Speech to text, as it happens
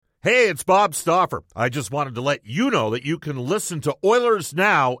Hey, it's Bob Stauffer. I just wanted to let you know that you can listen to Oilers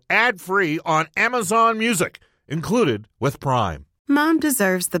Now ad-free on Amazon Music, included with Prime. Mom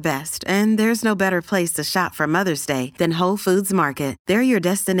deserves the best, and there's no better place to shop for Mother's Day than Whole Foods Market. They're your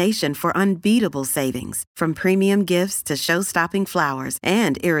destination for unbeatable savings, from premium gifts to show-stopping flowers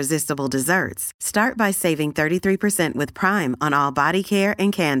and irresistible desserts. Start by saving 33% with Prime on all body care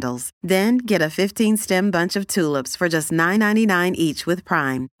and candles. Then get a 15-stem bunch of tulips for just $9.99 each with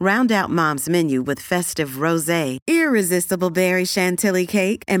Prime. Round out Mom's menu with festive rosé, irresistible berry chantilly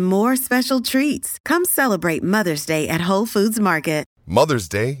cake, and more special treats. Come celebrate Mother's Day at Whole Foods Market. Mother's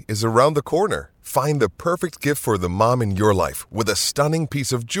Day is around the corner. Find the perfect gift for the mom in your life with a stunning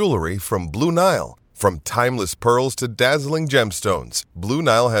piece of jewelry from Blue Nile. From timeless pearls to dazzling gemstones, Blue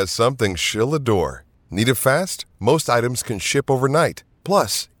Nile has something she'll adore. Need it fast? Most items can ship overnight.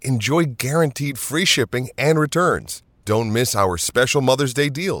 Plus, enjoy guaranteed free shipping and returns. Don't miss our special Mother's Day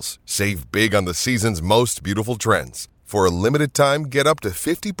deals. Save big on the season's most beautiful trends. For a limited time, get up to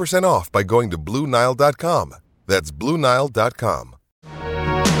 50% off by going to BlueNile.com. That's BlueNile.com.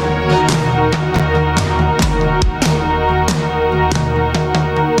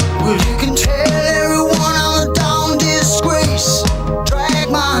 Well, you can tell everyone I'm a damn disgrace. Drag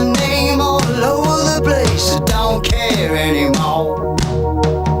my name all over the place. I don't care anymore.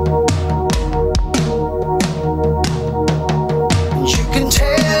 You can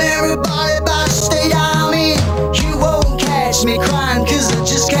tell everybody by the state I'm in. You won't catch me crying 'cause I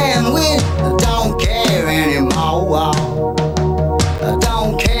just can't win. I don't care anymore. I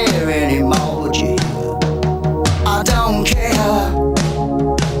don't care anymore, G. I don't care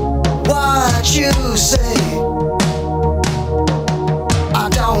what you say. I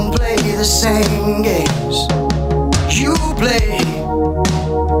don't play the same games you play.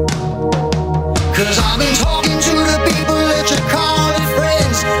 'Cause I've been talking to the people that you call it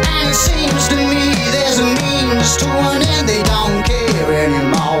friends, and it seems to me there's a means to an end. They don't care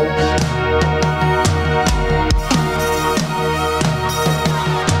anymore.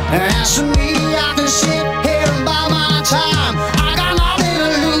 And as for me, I can sit here and buy my time. I got nothing to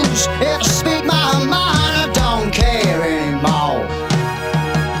lose if I speak my mind. I don't care anymore.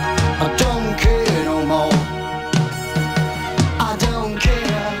 I don't care no more. I don't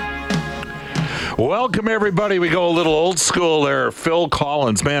care. Welcome, everybody. We go a little old school there. Phil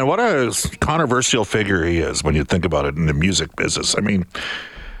Collins, man, what a controversial figure he is when you think about it in the music business. I mean,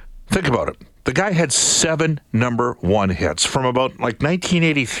 think about it. The guy had 7 number 1 hits from about like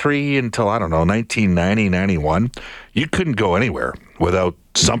 1983 until, I don't know, 1990, 91. You couldn't go anywhere without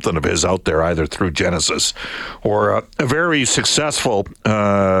something of his out there, either through Genesis or a very successful,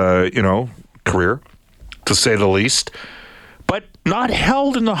 career, to say the least. But not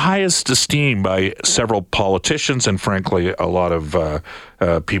held in the highest esteem by several politicians and, frankly, a lot of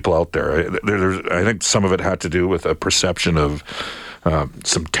people out there. I think some of it had to do with a perception of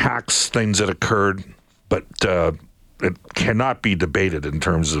some tax things that occurred, but it cannot be debated in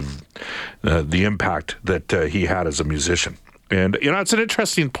terms of the impact that he had as a musician. And, it's an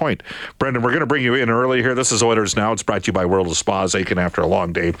interesting point. Brendan, we're going to bring you in early here. This is Oilers Now. It's brought to you by World of Spas. Aching after a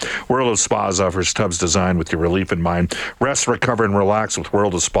long day. World of Spas offers tubs designed with your relief in mind. Rest, recover, and relax with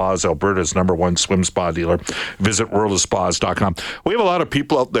World of Spas, Alberta's #1 swim spa dealer. Visit worldofspas.com. We have a lot of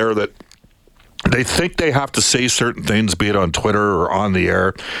people out there that they think they have to say certain things, be it on Twitter or on the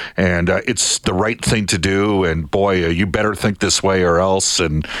air, and it's the right thing to do. And boy, you better think this way or else.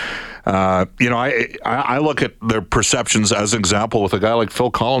 And I look at their perceptions as an example with a guy like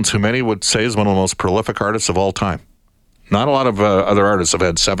Phil Collins, who many would say is one of the most prolific artists of all time. Not a lot of other artists have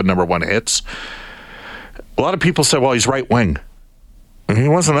had 7 number 1 hits. A lot of people say, well, he's right wing. He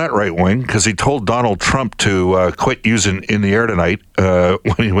wasn't that right wing because he told Donald Trump to quit using "In the Air Tonight"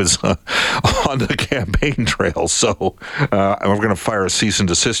 when he was on the campaign trail. So we're going to fire a cease and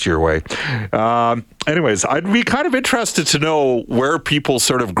desist your way. Anyways, I'd be kind of interested to know where people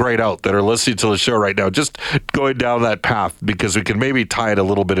sort of grade out that are listening to the show right now, just going down that path, because we can maybe tie it a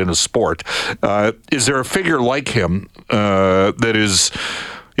little bit into sport. Is there a figure like him that is,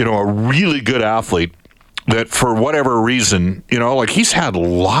 a really good athlete, that for whatever reason, he's had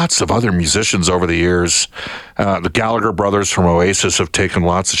lots of other musicians over the years. The Gallagher brothers from Oasis have taken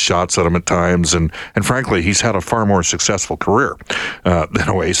lots of shots at him at times. And frankly, he's had a far more successful career than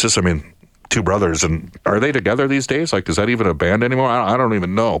Oasis. I mean, 2 brothers. And are they together these days? Like, is that even a band anymore? I don't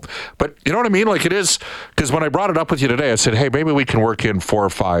even know. But you know what I mean? Like, it is, because when I brought it up with you today, I said, hey, maybe we can work in 4 or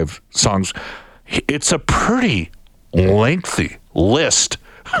 5 songs. It's a pretty lengthy list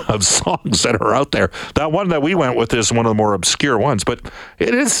of songs that are out there. That one that we went with is one of the more obscure ones, but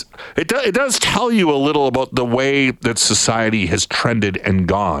it does tell you a little about the way that society has trended and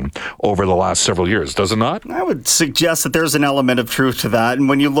gone over the last several years, does it not? I would suggest that there's an element of truth to that. And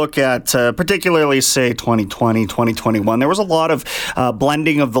when you look at particularly, say, 2020, 2021, there was a lot of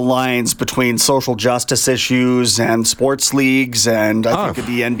blending of the lines between social justice issues and sports leagues, and I think of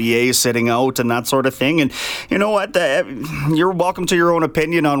the NBA sitting out and that sort of thing. And you know what? You're welcome to your own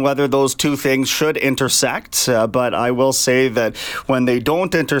opinion on whether those two things should intersect. But I will say that when they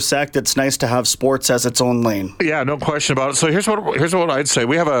don't intersect, it's nice to have sports as its own lane. Yeah, no question about it. So here's what I'd say.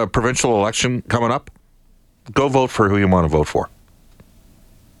 We have a provincial election coming up. Go vote for who you want to vote for.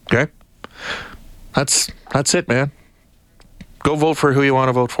 Okay? That's it, man. Go vote for who you want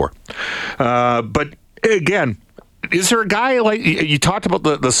to vote for. But again, is there a guy like you talked about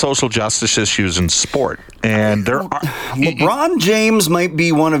the social justice issues in sport, and there are LeBron James might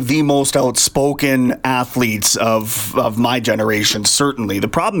be one of the most outspoken athletes of my generation. Certainly, the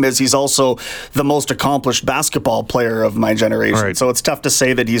problem is he's also the most accomplished basketball player of my generation. Right. So it's tough to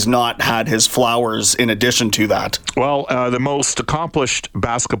say that he's not had his flowers in addition to that. Well, the most accomplished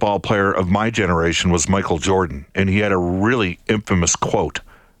basketball player of my generation was Michael Jordan, and he had a really infamous quote: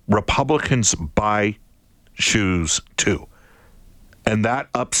 "Republicans buy shoes too." And that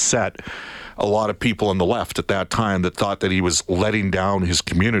upset a lot of people on the left at that time that thought that he was letting down his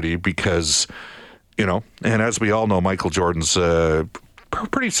community because, and as we all know, Michael Jordan's a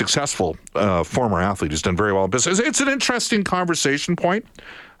pretty successful former athlete. He's done very well in business. It's an interesting conversation point.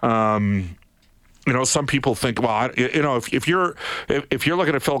 Some people think, well, if you're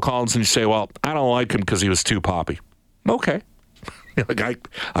looking at Phil Collins and you say, well, I don't like him because he was too poppy. Okay.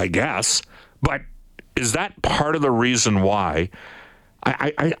 I guess. But is that part of the reason why?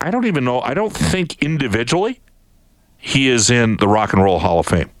 I don't even know. I don't think individually he is in the Rock and Roll Hall of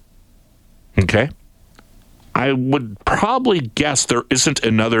Fame. Okay? I would probably guess there isn't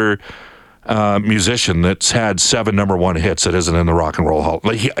another musician that's had 7 number one hits that isn't in the Rock and Roll Hall.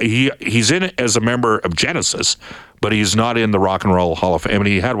 Like he's in it as a member of Genesis, but he's not in the Rock and Roll Hall of Fame. I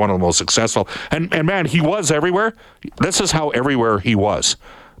mean, he had one of the most successful. And man, he was everywhere. This is how everywhere he was.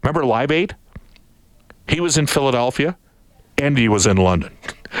 Remember Live Aid? He was in Philadelphia, and he was in London.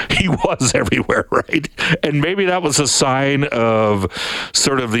 He was everywhere, right? And maybe that was a sign of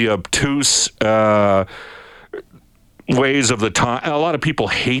sort of the obtuse ways of the time. A lot of people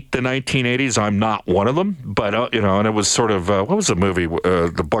hate the 1980s. I'm not one of them, but, and it was sort of, what was the movie,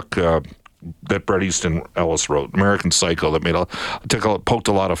 the book that Bret Easton Ellis wrote, American Psycho, that poked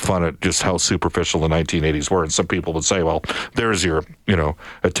a lot of fun at just how superficial the 1980s were. And some people would say, well, there's your,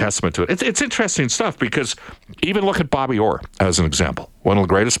 a testament to it. It's interesting stuff because even look at Bobby Orr as an example, one of the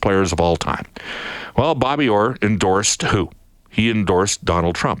greatest players of all time. Well, Bobby Orr endorsed who? He endorsed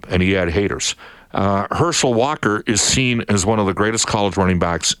Donald Trump, and he had haters. Herschel Walker is seen as one of the greatest college running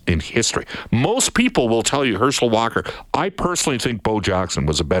backs in history. Most people will tell you Herschel Walker. I personally think Bo Jackson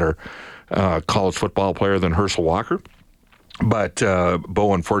was a better college football player than Herschel Walker. But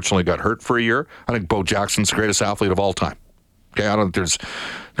Bo unfortunately got hurt for a year. I think Bo Jackson's the greatest athlete of all time. Okay, I don't.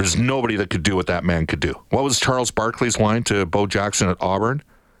 There's nobody that could do what that man could do. What was Charles Barkley's line to Bo Jackson at Auburn?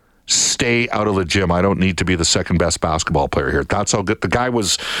 Stay out of the gym. I don't need to be the second best basketball player here. That's how good the guy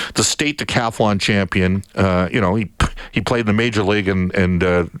was. The state decathlon champion. He played in the major league and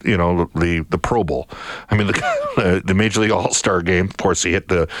the Pro Bowl. I mean the Major League All-Star game. Of course, he hit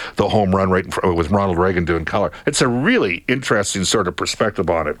the home run right in front with Ronald Reagan doing color. It's a really interesting sort of perspective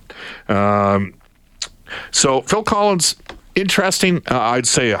on it. So Phil Collins, interesting. I'd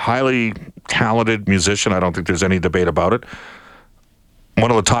say a highly talented musician. I don't think there's any debate about it. One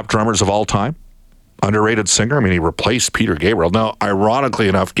of the top drummers of all time. Underrated singer. I mean, he replaced Peter Gabriel. Now, ironically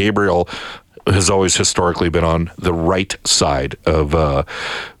enough, Gabriel has always historically been on the right side of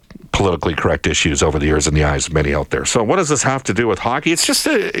politically correct issues over the years in the eyes of many out there. So what does this have to do with hockey? It's just,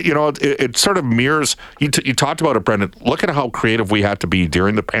 it sort of mirrors, you talked about it, Brendan. Look at how creative we had to be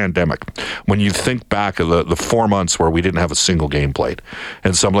during the pandemic. When you think back of the 4 months where we didn't have a single game played.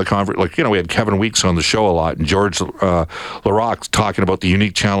 And some of the we had Kevin Weeks on the show a lot and George Larac talking about the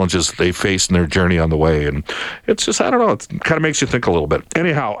unique challenges that they faced in their journey on the way. And it's just, I don't know, it kind of makes you think a little bit.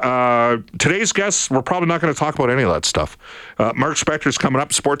 Anyhow, today's guests, we're probably not going to talk about any of that stuff. Mark Spector's coming up,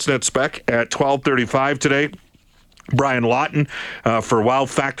 Sportsnet Spec at 12:35 today. Brian Lawton for Wow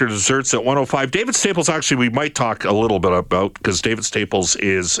Factor Desserts at 105. David Staples, actually, we might talk a little bit about, because David Staples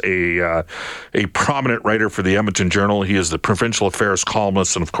is a prominent writer for the Edmonton Journal. He is the provincial affairs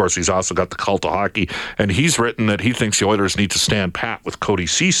columnist, and of course, he's also got the Cult of Hockey. And he's written that he thinks the Oilers need to stand pat with Cody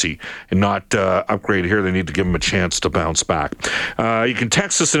Ceci and not upgrade here. They need to give him a chance to bounce back. You can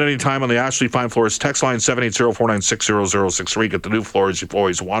text us at any time on the Ashley Fine Floors text line 780-496-0063. Get the new floors you've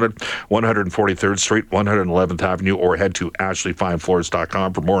always wanted, 143rd Street, 111th Avenue, or head to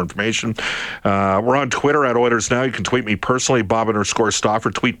ashleyfinefloors.com for more information. We're on Twitter at Oilers Now. You can tweet me personally,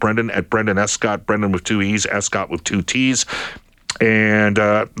 Bob_Stauffer. Tweet Brendan at Brendan Escott, Brendan with 2 E's, Escott with 2 T's. And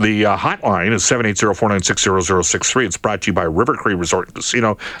the hotline is 780-496-0063. It's brought to you by River Cree Resort and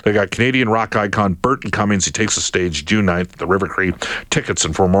Casino. They got Canadian rock icon Burton Cummings. He takes the stage June 9th at the River Cree. Tickets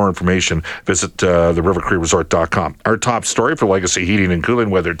and for more information, visit therivercreeresort.com. Our top story for Legacy Heating and Cooling,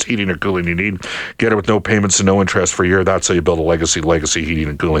 whether it's heating or cooling you need, get it with no payments and no interest for a year. That's how you build a Legacy Heating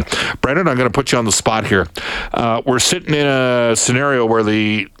and Cooling. Brendan, I'm going to put you on the spot here. We're sitting in a scenario where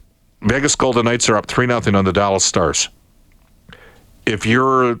the Vegas Golden Knights are up 3-0 on the Dallas Stars. If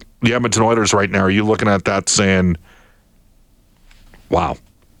you're the Edmonton Oilers right now, are you looking at that saying, wow?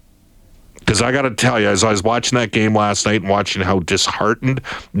 Because I got to tell you, as I was watching that game last night and watching how disheartened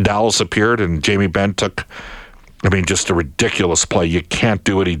Dallas appeared, and Jamie Benn took, just a ridiculous play. You can't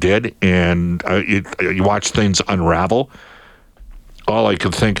do what he did, and you watch things unravel. All I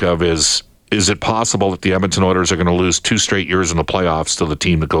could think of is it possible that the Edmonton Oilers are going to lose 2 straight years in the playoffs to the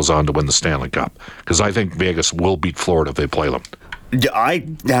team that goes on to win the Stanley Cup? Because I think Vegas will beat Florida if they play them. I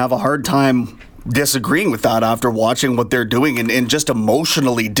have a hard time disagreeing with that after watching what they're doing and just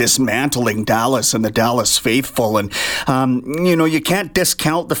emotionally dismantling Dallas and the Dallas faithful. And, you can't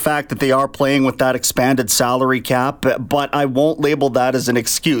discount the fact that they are playing with that expanded salary cap, but I won't label that as an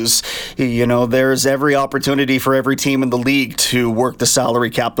excuse. There's every opportunity for every team in the league to work the salary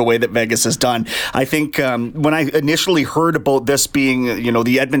cap the way that Vegas has done. I think when I initially heard about this being,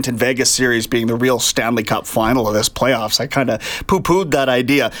 the Edmonton-Vegas series being the real Stanley Cup final of this playoffs, I kind of pooh-poohed that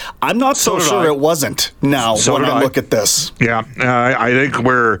idea. I'm not so sure it wasn't now when I look at this. Yeah, I think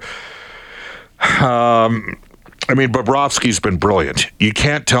Bobrovsky's been brilliant. You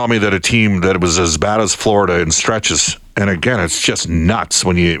can't tell me that a team that was as bad as Florida in stretches, and again, it's just nuts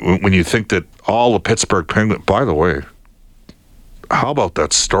when you think that all the Pittsburgh Penguins, by the way, how about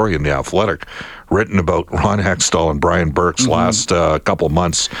that story in The Athletic written about Ron Hextall and Brian Burke's last couple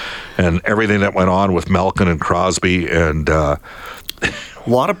months and everything that went on with Malkin and Crosby and... a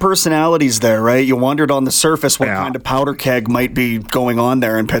lot of personalities there, right? You wondered on the surface what kind of powder keg might be going on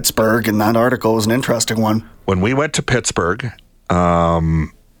there in Pittsburgh, and that article was an interesting one. When we went to Pittsburgh,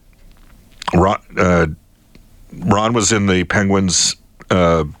 Ron was in the Penguins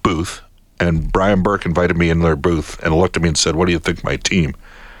booth, and Brian Burke invited me in their booth and looked at me and said, "What do you think of my team?"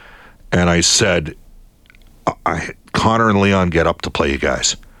 And I said, Connor and Leon get up to play you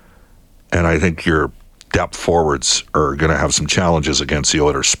guys, and I think you're depth forwards are going to have some challenges against the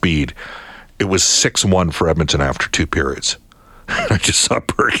Oilers' speed. It was 6-1 for Edmonton after 2 periods. I just saw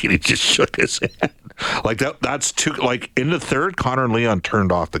Berkey and he just shook his head. Like that's too, like in the third, Connor and Leon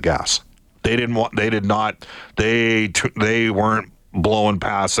turned off the gas. They weren't blowing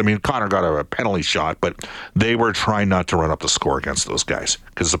past. Connor got a penalty shot, but they were trying not to run up the score against those guys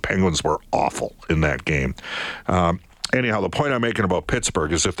because the Penguins were awful in that game. Anyhow, the point I'm making about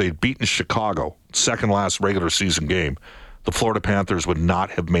Pittsburgh is if they'd beaten Chicago, second last regular season game, the Florida Panthers would not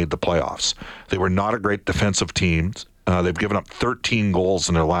have made the playoffs. They were not a great defensive team. They've given up 13 goals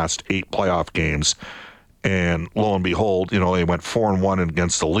in their last 8 playoff games. And lo and behold, they went 4-1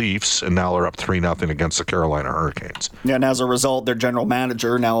 against the Leafs, and now they're up 3-0 against the Carolina Hurricanes. Yeah, and as a result, their general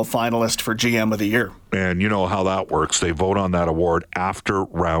manager now a finalist for GM of the Year. And you know how that works. They vote on that award after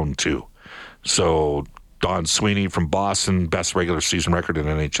round 2. So Don Sweeney from Boston, best regular season record in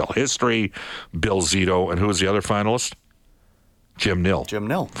NHL history. Bill Zito, and who was the other finalist? Jim Nill.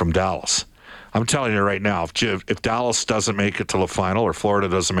 From Dallas. I'm telling you right now, if Dallas doesn't make it to the final or Florida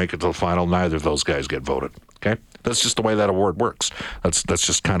doesn't make it to the final, neither of those guys get voted. Okay? That's just the way that award works. That's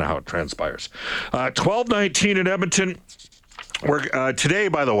just kind of how it transpires. 12-19 in Edmonton. Today,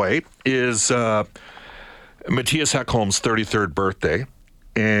 by the way, is Matthias Ekholm's 33rd birthday.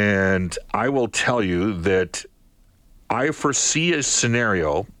 And I will tell you that I foresee a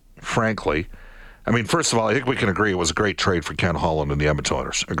scenario, frankly. First of all, I think we can agree it was a great trade for Ken Holland and the Edmonton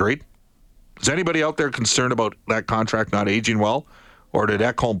Oilers. Agreed? Is anybody out there concerned about that contract not aging well? Or did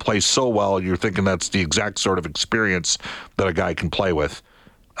Ekholm play so well you're thinking that's the exact sort of experience that a guy can play with?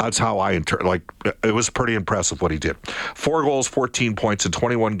 That's how I it was pretty impressive what he did. 4 goals, 14 points in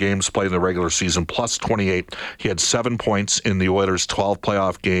 21 games played in the regular season, plus 28. He had 7 points in the Oilers' 12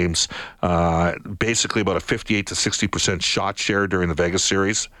 playoff games. Basically about a 58 to 60% shot share during the Vegas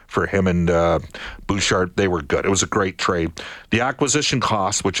series for him and Bouchard. They were good. It was a great trade. The acquisition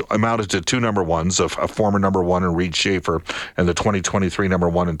cost, which amounted to 2 number ones, of a former number one in Reed Schaefer and the 2023 number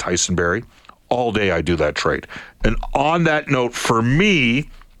one in Tyson Barrie. All day I do that trade. And on that note, for me,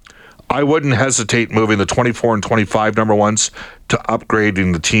 I wouldn't hesitate moving the 24 and 25 number ones to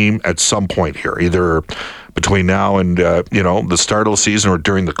upgrading the team at some point here, either between now and the start of the season or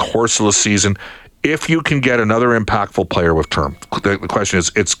during the course of the season. If you can get another impactful player with term, the question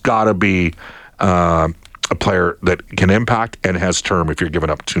is, it's got to be a player that can impact and has term if you're giving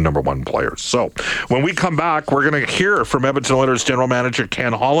up 2 number one players. So when we come back, we're going to hear from Edmonton Oilers general manager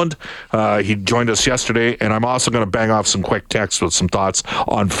Ken Holland. He joined us yesterday, and I'm also going to bang off some quick texts with some thoughts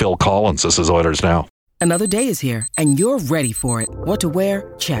on Phil Collins. This is Oilers Now. Another day is here, and you're ready for it. What to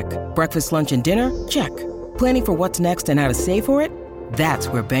wear? Check. Breakfast, lunch, and dinner? Check. Planning for what's next and how to save for it? That's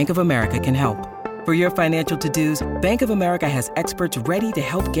where Bank of America can help. For your financial to-dos, Bank of America has experts ready to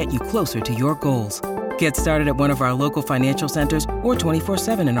help get you closer to your goals. Get started at one of our local financial centers or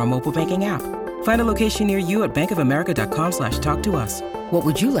 24/7 in our mobile banking app. Find a location near you at bankofamerica.com/talktous. What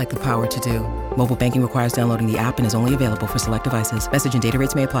would you like the power to do? Mobile banking requires downloading the app and is only available for select devices. Message and data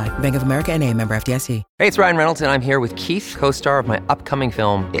rates may apply. Bank of America NA, member FDIC. Hey, it's Ryan Reynolds, and I'm here with Keith, co-star of my upcoming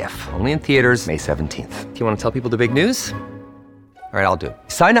film, If, only in theaters May 17th. Do you want to tell people the big news? All right, I'll do it.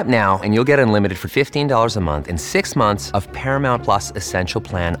 Sign up now and you'll get unlimited for $15 a month and 6 months of Paramount Plus Essential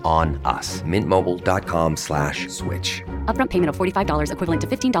Plan on us. MintMobile.com/switch. Upfront payment of $45 equivalent to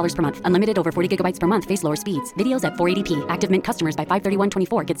 $15 per month. Unlimited over 40 gigabytes per month. Face lower speeds. Videos at 480p. Active Mint customers by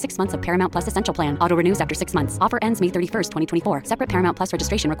 531.24 get 6 months of Paramount Plus Essential Plan. Auto renews after 6 months. Offer ends May 31st, 2024. Separate Paramount Plus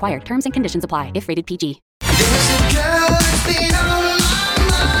registration required. Terms and conditions apply if rated PG. There's a girl that's been on my mind all the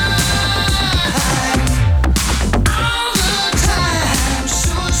time.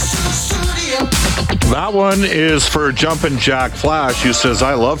 Studio. That one is for Jumpin' Jack Flash, who says,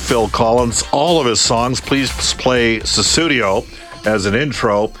 I love Phil Collins. All of his songs. Please play Sussudio as an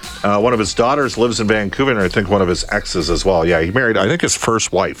intro. One of his daughters lives in Vancouver, and I think one of his exes as well. Yeah, he married, I think his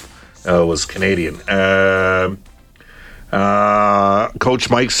first wife was Canadian. Coach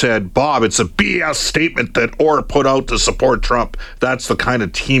Mike said, Bob, it's a BS statement that Orr put out to support Trump. That's the kind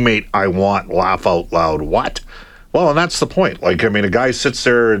of teammate I want. Laugh out loud. What? Well, and that's the point. Like, I mean, a guy sits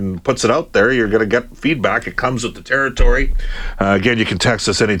there and puts it out there. You're going to get feedback. It comes with the territory. Again, you can text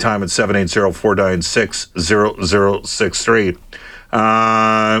us anytime at 780-496-0063.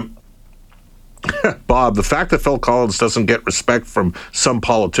 Bob, the fact that Phil Collins doesn't get respect from some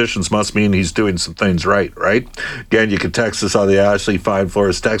politicians must mean he's doing some things right? Again, you can text us on the Ashley Fine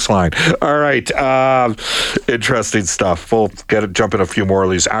Floors text line. All right. Interesting stuff. We'll jump in a few more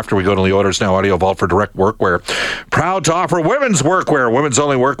of these after we go to the Oilers Now Audio Vault for Direct Workwear. Proud to offer women's workwear. Women's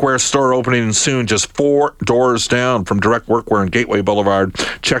only workwear store opening soon, just 4 doors down from Direct Workwear and Gateway Boulevard.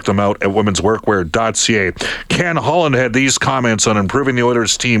 Check them out at womensworkwear.ca. Ken Holland had these comments on improving the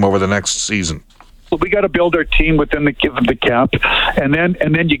Oilers team over the next season. Well, we got to build our team within the cap, and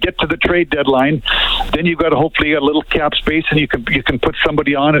then you get to the trade deadline. Then you've got to hopefully get a little cap space, and you can put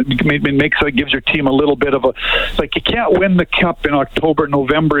somebody on it. It gives your team a little bit of a, like, you can't win the cup in October,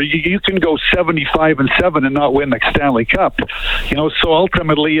 November. You can go 75-7 and not win the Stanley Cup. So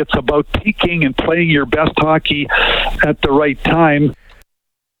ultimately it's about peaking and playing your best hockey at the right time.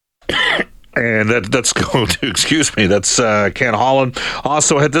 And that's going to, excuse me, that's Ken Holland.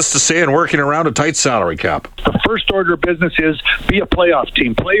 Also had this to say in working around a tight salary cap. The first order of business is be a playoff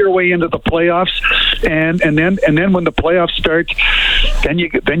team. Play your way into the playoffs, and then when the playoffs start, then you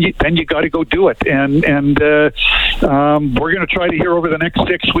got to go do it. And we're going to try to here over the next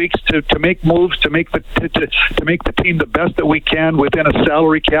 6 weeks to make moves to make the team the best that we can within a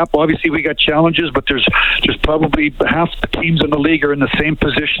salary cap. Obviously, we got challenges, but there's probably half the teams in the league are in the same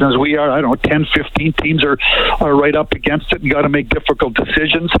position as we are. I don't know, 10, 15 teams are right up against it and got to make difficult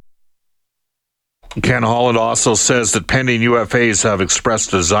decisions. Ken Holland also says that pending UFAs have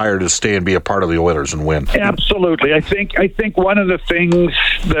expressed desire to stay and be a part of the Oilers and win. Absolutely. I think one of the things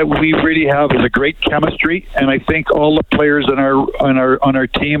that we really have is a great chemistry, and I think all the players on our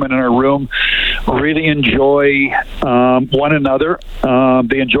team and in our room really enjoy one another.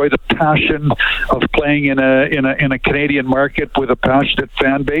 They enjoy the passion of playing in a Canadian market with a passionate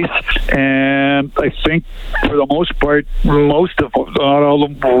fan base, and I think for the most part, not all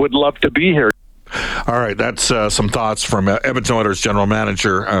of them would love to be here. All right, that's some thoughts from Edmonton Oilers general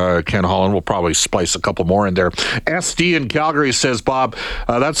manager Ken Holland. We'll probably splice a couple more in there. SD in Calgary says, Bob,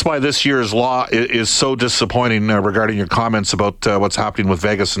 that's why this year's law is so disappointing regarding your comments about what's happening with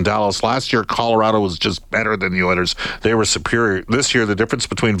Vegas and Dallas. Last year, Colorado was just better than the Oilers. They were superior. This year, the difference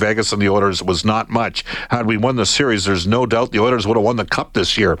between Vegas and the Oilers was not much. Had we won the series, there's no doubt the Oilers would have won the Cup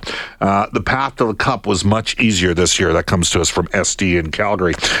this year. The path to the Cup was much easier this year. That comes to us from SD in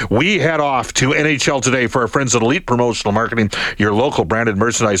Calgary. We head off to NHL Today for our friends at Elite Promotional Marketing, your local branded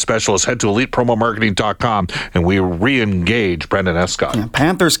merchandise specialist. Head to elitepromomarketing.com and we re-engage Brendan Escott.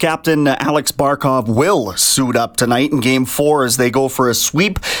 Panthers captain Alex Barkov will suit up tonight in Game 4 as they go for a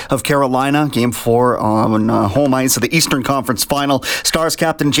sweep of Carolina. Game 4 on home ice of the Eastern Conference Final. Stars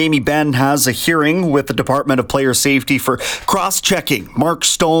captain Jamie Benn has a hearing with the Department of Player Safety for cross-checking Mark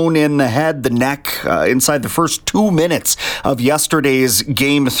Stone in the head, the neck, inside the first 2 minutes of yesterday's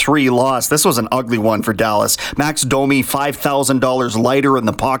Game 3 loss. This was an ugly one for Dallas. Max Domi, $5,000 lighter in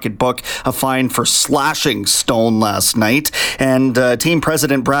the pocketbook, a fine for slashing Stone last night. And team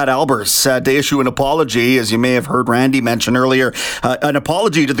president Brad Albers had to issue an apology, as you may have heard Randy mention earlier, an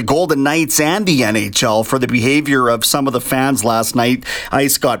apology to the Golden Knights and the NHL for the behavior of some of the fans last night.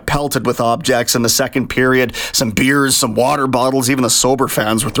 Ice got pelted with objects in the second period, some beers, some water bottles, even the sober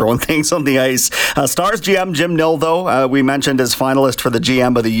fans were throwing things on the ice. Stars GM Jim Nill, though, we mentioned as finalist for the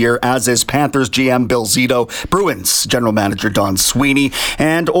GM of the year, as is Panthers GM Bill Zito, Bruins general manager Don Sweeney,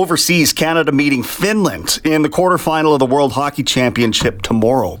 and overseas Canada meeting Finland in the quarterfinal of the World Hockey Championship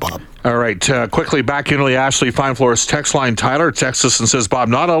tomorrow, Bob. All right, quickly back into the Ashley Fine Floors text line. Tyler texts us and says, Bob,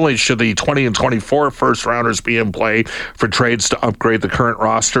 not only should the 20 and 24 first rounders be in play for trades to upgrade the current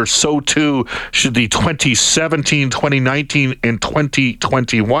roster, so too should the 2017, 2019, and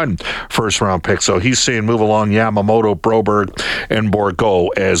 2021 first round picks. So he's saying move along Yamamoto, Broberg, and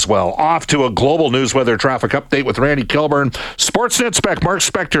Bourgault as well. Off to a global news weather traffic update with Randy Kilburn. Sportsnet spec Mark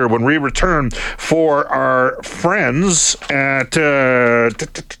Spector when we return for our friends at...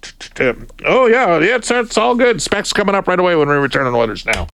 it's all good. Specs coming up right away when we return on Oilers Now.